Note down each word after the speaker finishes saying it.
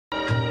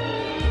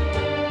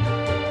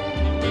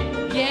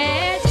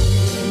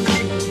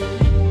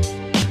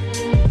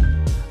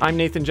I'm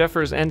Nathan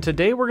Jeffers, and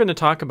today we're going to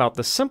talk about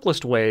the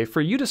simplest way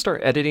for you to start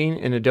editing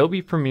in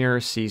Adobe Premiere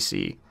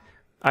CC.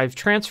 I've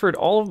transferred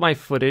all of my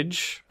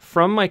footage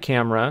from my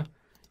camera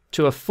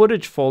to a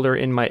footage folder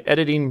in my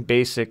Editing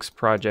Basics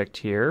project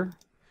here.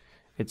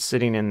 It's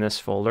sitting in this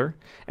folder,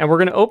 and we're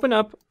going to open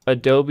up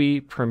Adobe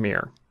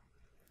Premiere.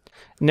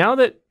 Now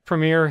that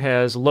Premiere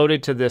has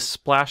loaded to this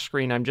splash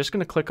screen, I'm just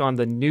going to click on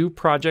the New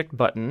Project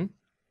button,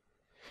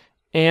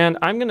 and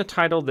I'm going to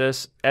title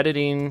this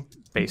Editing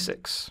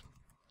Basics.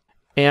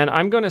 And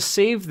I'm going to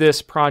save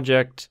this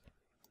project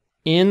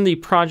in the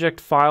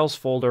project files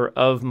folder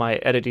of my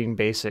Editing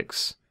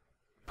Basics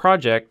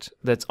project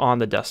that's on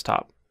the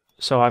desktop.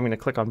 So I'm going to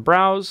click on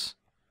Browse,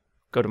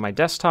 go to my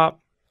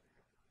desktop,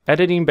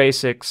 Editing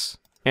Basics,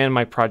 and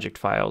my project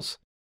files.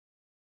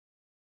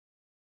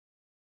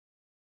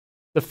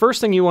 The first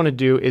thing you want to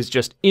do is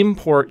just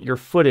import your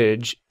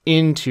footage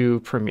into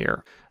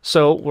Premiere.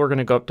 So we're going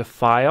to go up to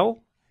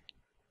File,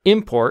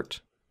 Import,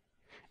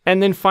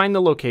 and then find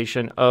the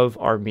location of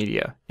our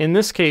media. In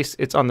this case,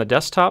 it's on the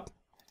desktop,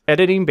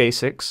 Editing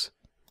Basics,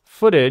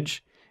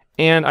 Footage,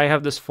 and I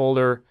have this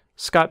folder,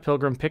 Scott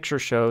Pilgrim Picture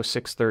Show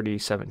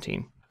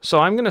 6/30/17. So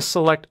I'm going to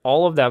select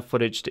all of that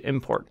footage to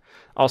import.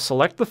 I'll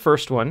select the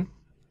first one,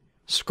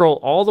 scroll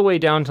all the way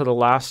down to the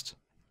last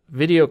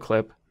video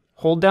clip,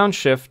 hold down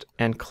Shift,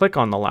 and click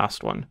on the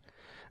last one.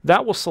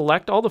 That will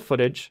select all the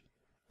footage,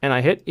 and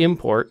I hit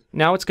Import.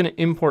 Now it's going to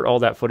import all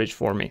that footage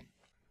for me.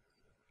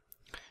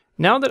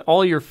 Now that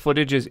all your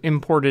footage is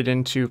imported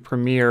into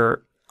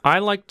Premiere, I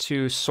like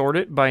to sort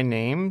it by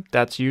name.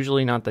 That's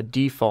usually not the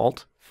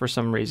default for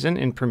some reason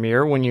in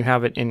Premiere when you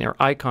have it in your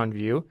icon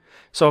view.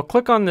 So I'll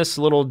click on this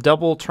little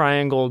double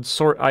triangled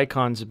Sort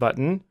Icons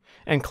button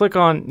and click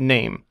on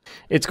Name.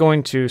 It's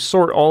going to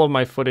sort all of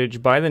my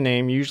footage by the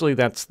name. Usually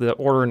that's the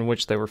order in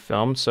which they were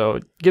filmed, so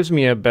it gives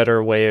me a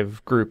better way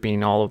of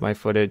grouping all of my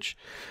footage.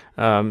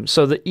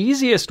 So the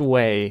easiest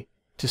way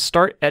to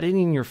start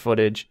editing your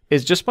footage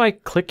is just by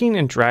clicking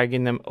and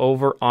dragging them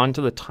over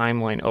onto the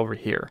timeline over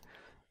here.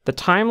 The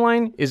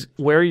timeline is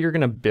where you're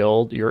going to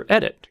build your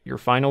edit, your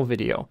final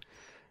video.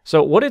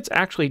 So what it's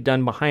actually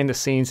done behind the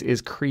scenes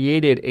is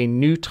created a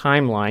new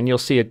timeline. You'll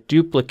see a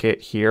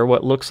duplicate here,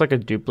 what looks like a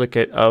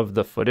duplicate of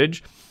the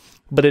footage,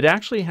 but it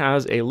actually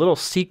has a little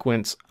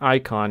sequence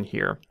icon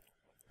here.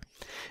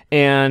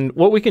 And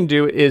what we can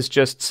do is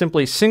just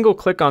simply single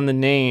click on the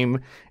name,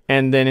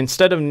 and then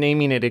instead of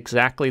naming it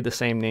exactly the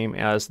same name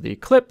as the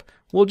clip,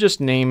 we'll just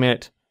name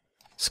it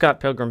Scott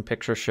Pilgrim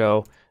Picture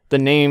Show, the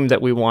name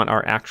that we want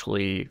our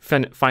actually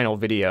final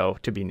video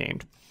to be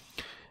named.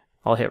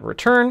 I'll hit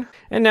return,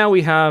 and now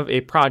we have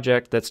a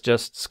project that's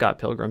just Scott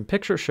Pilgrim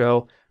Picture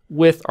Show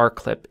with our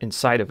clip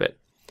inside of it.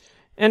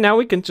 And now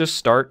we can just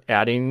start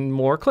adding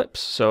more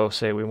clips. So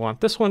say we want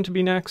this one to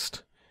be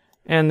next,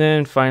 and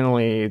then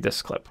finally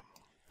this clip.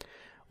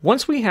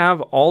 Once we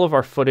have all of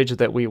our footage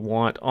that we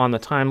want on the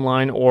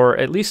timeline, or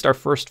at least our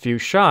first few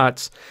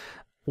shots,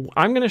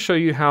 I'm going to show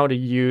you how to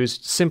use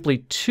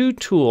simply two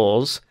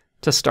tools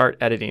to start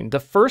editing.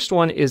 The first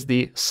one is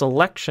the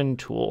Selection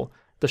tool.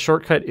 The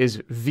shortcut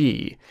is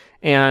V,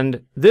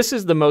 and this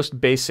is the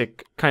most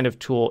basic kind of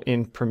tool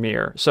in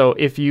Premiere. So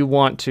if you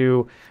want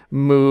to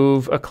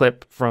move a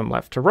clip from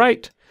left to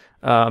right,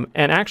 and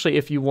actually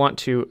if you want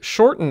to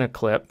shorten a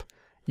clip,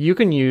 you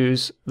can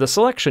use the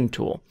Selection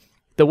tool.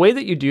 The way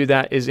that you do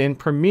that is in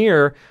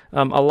Premiere,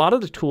 a lot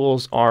of the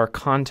tools are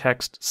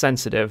context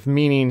sensitive,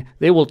 meaning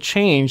they will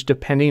change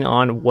depending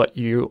on what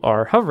you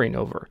are hovering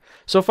over.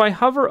 So if I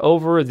hover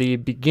over the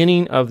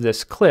beginning of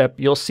this clip,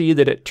 you'll see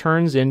that it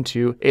turns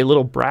into a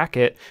little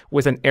bracket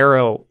with an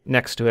arrow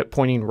next to it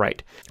pointing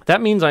right.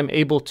 That means I'm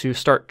able to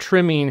start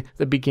trimming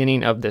the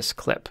beginning of this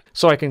clip.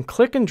 So I can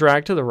click and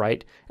drag to the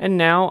right, and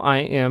now I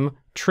am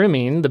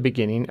trimming the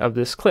beginning of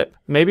this clip.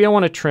 Maybe I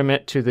want to trim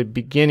it to the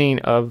beginning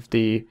of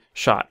the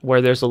shot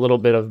where there's a little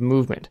bit of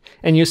movement.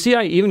 And you see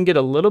I even get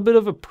a little bit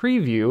of a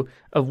preview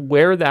of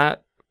where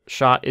that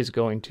shot is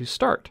going to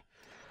start.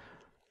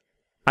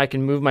 I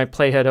can move my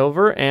playhead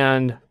over,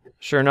 and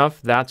sure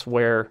enough, that's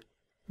where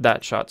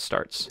that shot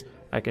starts.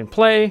 I can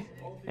play,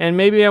 and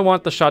maybe I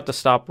want the shot to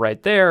stop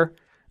right there.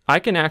 I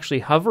can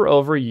actually hover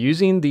over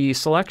using the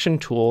Selection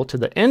tool to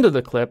the end of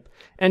the clip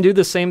and do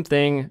the same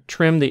thing,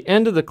 trim the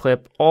end of the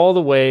clip all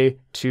the way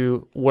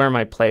to where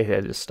my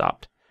playhead is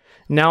stopped.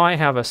 Now I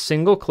have a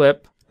single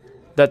clip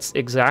that's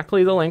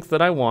exactly the length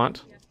that I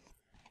want,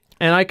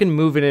 and I can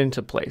move it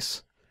into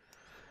place.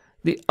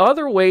 The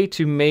other way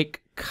to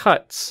make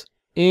cuts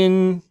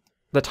in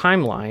the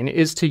timeline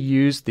is to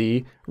use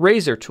the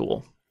Razor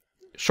tool,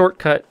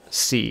 shortcut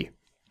C.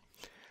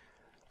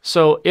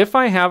 So if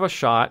I have a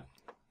shot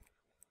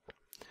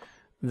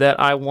that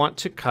I want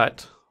to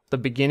cut the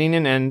beginning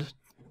and end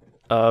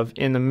of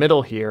in the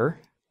middle here,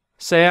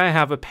 say I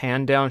have a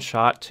pan down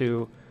shot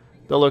to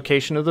the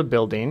location of the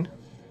building,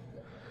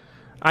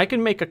 I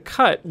can make a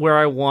cut where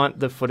I want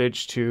the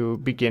footage to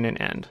begin and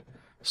end.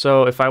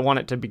 So if I want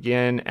it to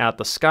begin at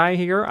the sky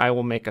here, I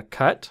will make a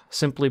cut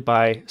simply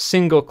by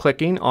single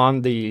clicking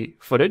on the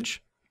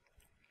footage,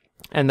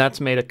 and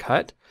that's made a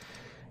cut.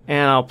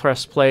 and I'll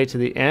press play to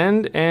the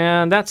end,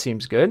 and that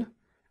seems good.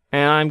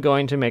 And I'm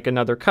going to make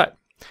another cut.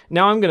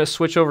 Now I'm going to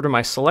switch over to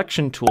my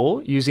selection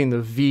tool using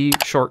the V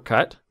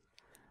shortcut,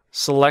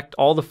 select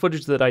all the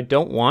footage that I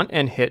don't want,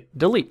 and hit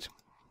delete.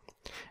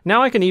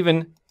 Now I can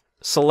even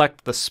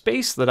select the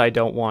space that I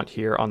don't want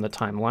here on the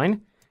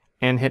timeline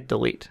and hit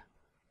delete.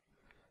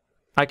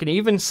 I can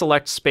even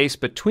select space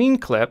between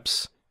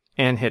clips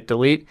and hit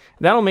delete.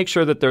 That'll make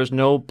sure that there's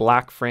no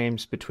black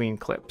frames between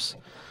clips.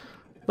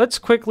 Let's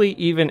quickly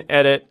even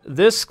edit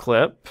this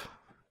clip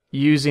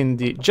using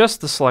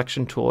just the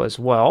selection tool as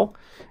well.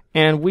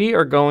 And we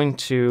are going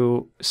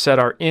to set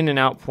our in and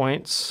out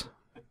points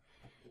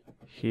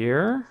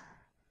here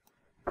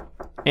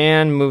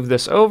and move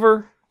this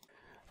over.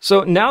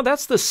 So now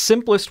that's the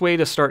simplest way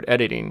to start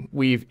editing.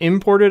 We've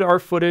imported our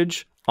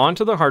footage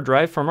onto the hard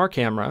drive from our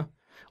camera.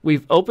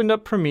 We've opened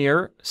up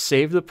Premiere,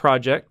 saved the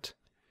project.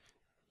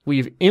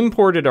 We've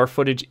imported our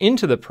footage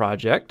into the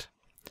project,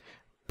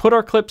 put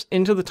our clips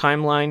into the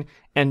timeline,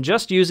 and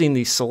just using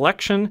the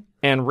selection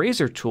and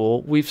razor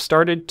tool, we've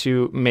started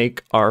to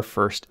make our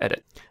first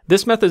edit.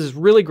 This method is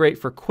really great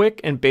for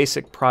quick and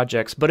basic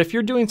projects, but if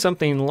you're doing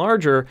something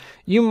larger,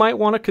 you might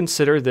want to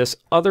consider this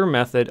other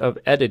method of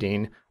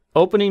editing,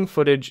 opening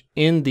footage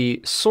in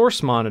the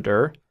source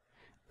monitor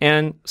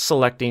and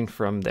selecting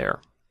from there.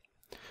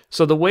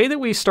 So the way that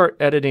we start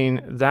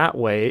editing that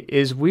way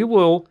is we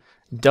will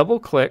double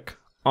click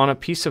on a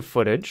piece of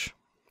footage,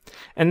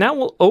 and that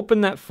will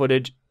open that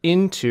footage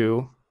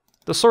into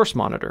the source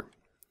monitor.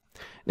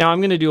 Now I'm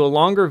going to do a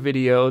longer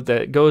video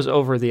that goes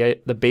over the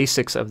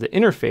basics of the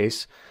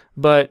interface,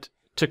 but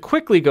to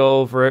quickly go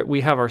over it, we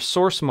have our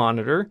source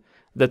monitor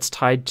that's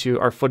tied to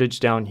our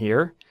footage down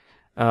here,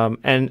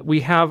 and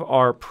we have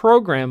our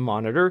program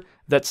monitor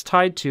that's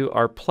tied to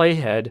our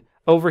playhead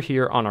over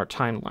here on our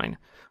timeline.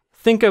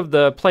 Think of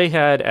the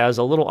playhead as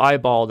a little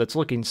eyeball that's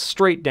looking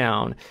straight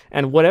down,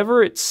 and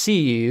whatever it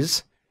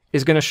sees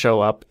is going to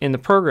show up in the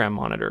program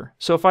monitor.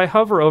 So if I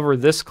hover over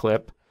this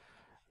clip,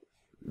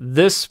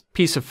 this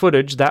piece of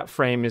footage, that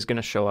frame, is going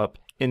to show up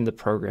in the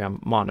program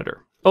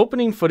monitor.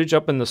 Opening footage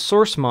up in the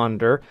source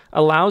monitor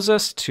allows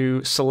us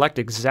to select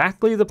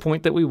exactly the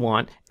point that we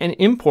want and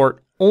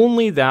import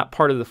only that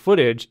part of the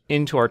footage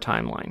into our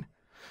timeline.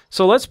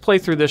 So let's play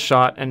through this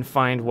shot and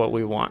find what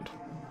we want.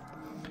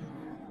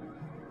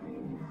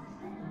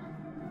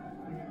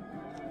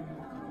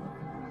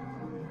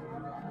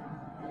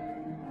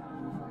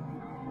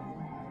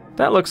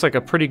 That looks like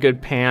a pretty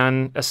good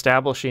pan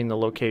establishing the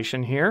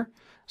location here.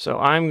 So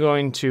I'm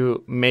going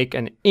to make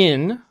an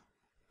in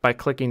by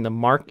clicking the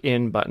Mark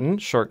In button.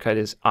 Shortcut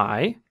is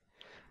I.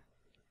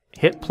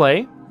 Hit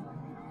play.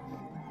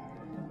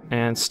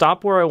 And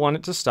stop where I want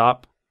it to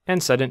stop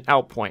and set an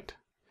out point.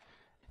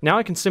 Now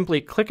I can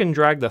simply click and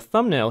drag the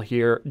thumbnail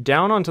here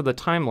down onto the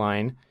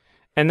timeline,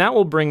 and that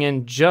will bring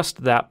in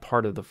just that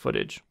part of the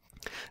footage.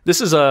 This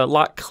is a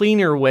lot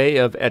cleaner way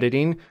of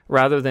editing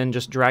rather than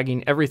just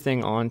dragging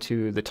everything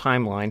onto the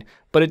timeline,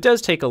 but it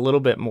does take a little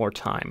bit more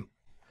time.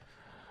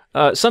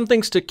 Some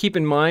things to keep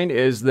in mind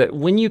is that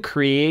when you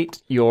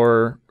create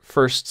your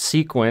first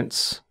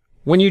sequence,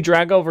 when you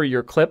drag over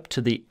your clip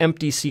to the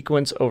empty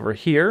sequence over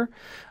here,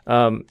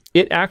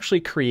 it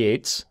actually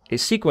creates a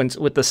sequence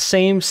with the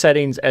same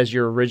settings as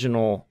your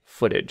original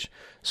footage.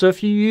 So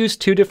if you use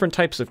two different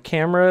types of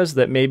cameras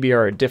that maybe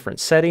are at different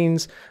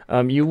settings,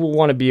 you will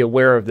want to be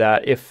aware of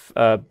that. If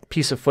a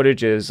piece of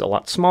footage is a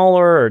lot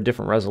smaller or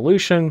different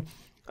resolution,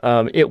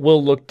 it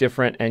will look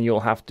different and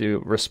you'll have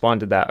to respond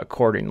to that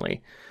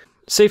accordingly.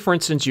 Say, for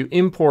instance, you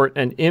import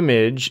an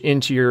image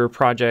into your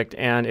project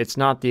and it's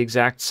not the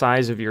exact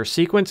size of your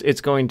sequence,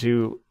 it's going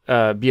to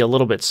be a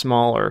little bit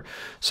smaller.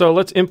 So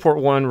let's import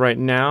one right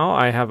now.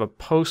 I have a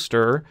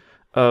poster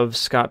of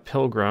Scott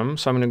Pilgrim.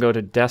 So I'm going to go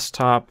to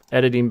Desktop,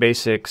 Editing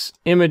Basics,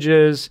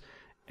 Images,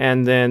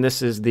 and then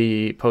this is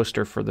the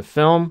poster for the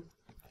film.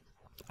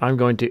 I'm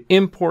going to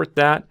import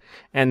that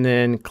and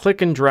then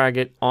click and drag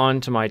it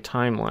onto my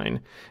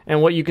timeline.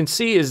 And what you can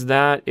see is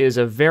that is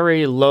a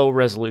very low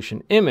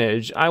resolution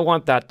image. I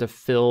want that to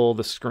fill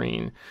the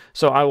screen.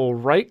 So I will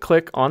right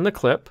click on the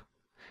clip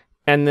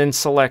and then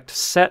select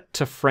Set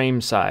to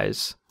Frame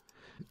Size.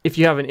 If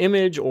you have an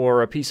image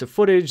or a piece of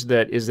footage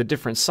that is a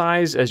different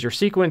size as your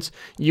sequence,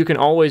 you can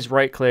always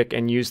right click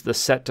and use the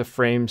Set to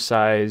Frame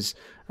Size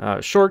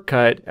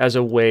shortcut as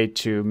a way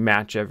to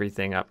match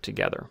everything up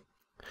together.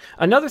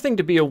 Another thing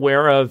to be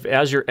aware of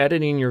as you're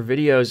editing your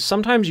videos,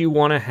 sometimes you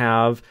want to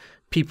have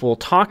people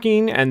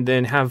talking and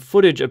then have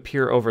footage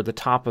appear over the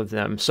top of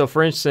them. So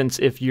for instance,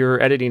 if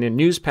you're editing a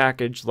news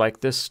package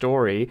like this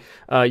story,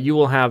 you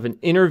will have an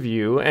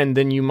interview and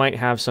then you might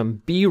have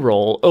some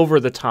B-roll over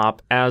the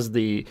top as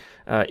the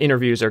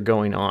interviews are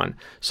going on.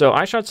 So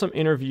I shot some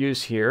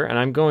interviews here and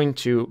I'm going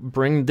to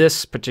bring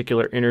this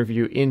particular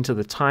interview into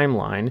the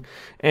timeline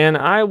and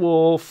I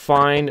will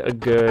find a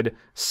good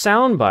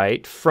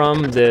soundbite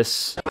from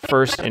this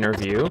first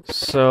interview.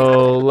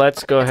 So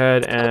let's go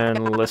ahead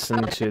and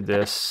listen to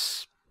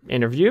this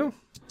interview.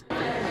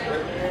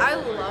 I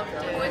loved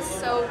it. It was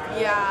so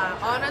Yeah,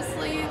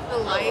 honestly, the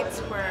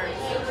lights were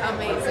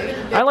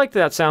amazing. I like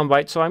that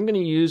soundbite, so I'm going to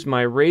use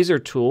my razor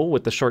tool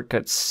with the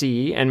shortcut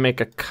C and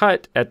make a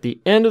cut at the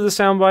end of the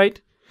soundbite,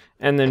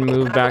 and then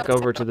move back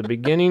over to the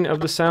beginning of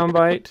the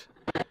soundbite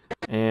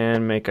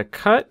and make a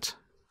cut.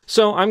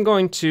 So I'm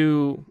going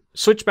to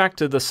switch back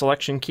to the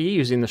selection key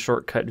using the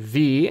shortcut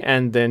V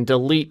and then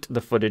delete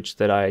the footage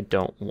that I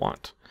don't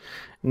want.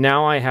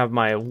 Now I have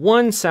my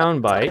one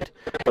soundbite,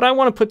 but I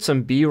want to put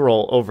some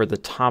B-roll over the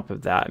top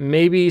of that.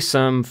 Maybe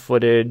some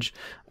footage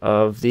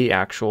of the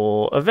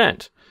actual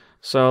event.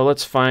 So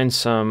let's find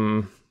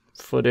some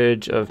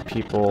footage of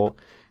people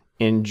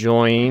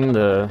enjoying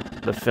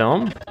the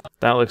film.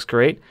 That looks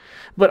great.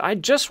 But I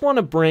just want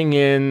to bring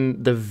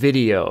in the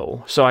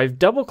video. So I've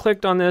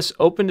double-clicked on this,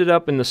 opened it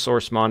up in the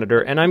source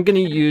monitor, and I'm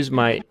going to use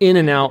my in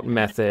and out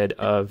method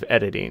of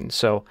editing.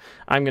 So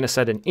I'm going to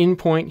set an in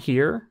point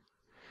here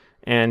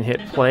and hit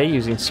play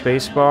using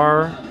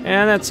spacebar,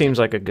 and that seems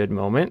like a good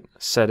moment.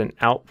 Set an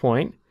out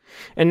point.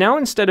 And now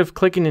instead of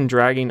clicking and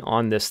dragging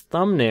on this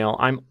thumbnail,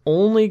 I'm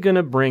only going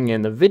to bring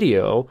in the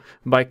video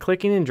by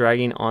clicking and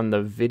dragging on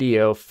the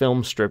video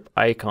film strip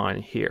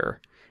icon here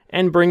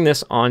and bring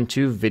this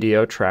onto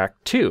video track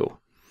 2.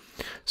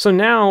 So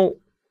now,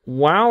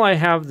 while I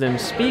have them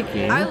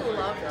speaking, I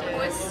loved it. It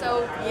was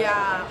so,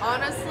 yeah,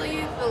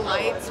 honestly, the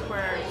lights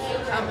were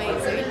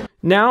amazing.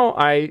 Now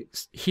I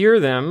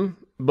hear them,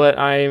 but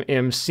I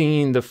am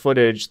seeing the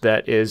footage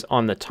that is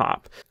on the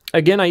top.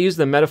 Again, I use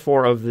the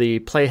metaphor of the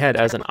playhead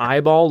as an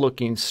eyeball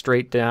looking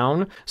straight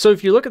down. So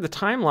if you look at the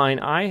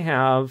timeline, I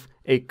have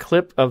a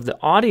clip of the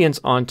audience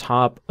on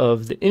top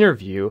of the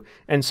interview,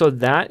 and so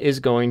that is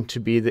going to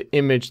be the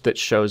image that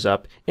shows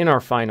up in our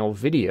final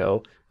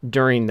video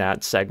during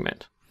that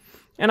segment.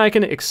 And I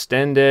can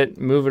extend it,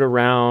 move it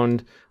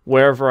around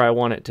wherever I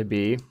want it to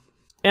be,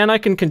 and I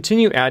can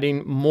continue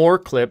adding more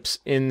clips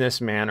in this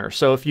manner.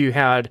 So if you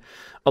had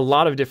a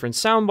lot of different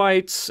sound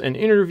bites and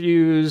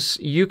interviews,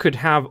 you could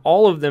have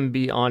all of them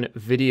be on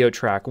video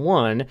track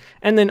 1,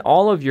 and then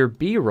all of your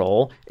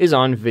B-roll is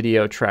on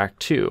video track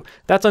 2.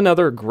 That's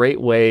another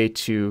great way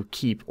to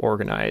keep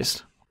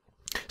organized.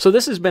 So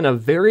this has been a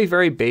very,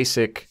 very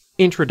basic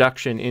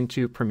introduction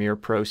into Premiere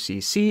Pro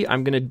CC.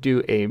 I'm going to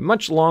do a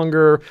much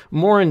longer,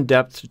 more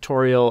in-depth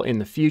tutorial in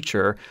the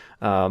future,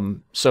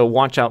 so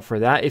watch out for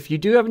that. If you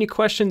do have any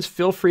questions,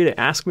 feel free to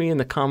ask me in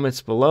the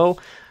comments below.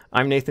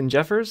 I'm Nathan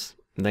Jeffers.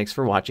 Thanks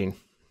for watching.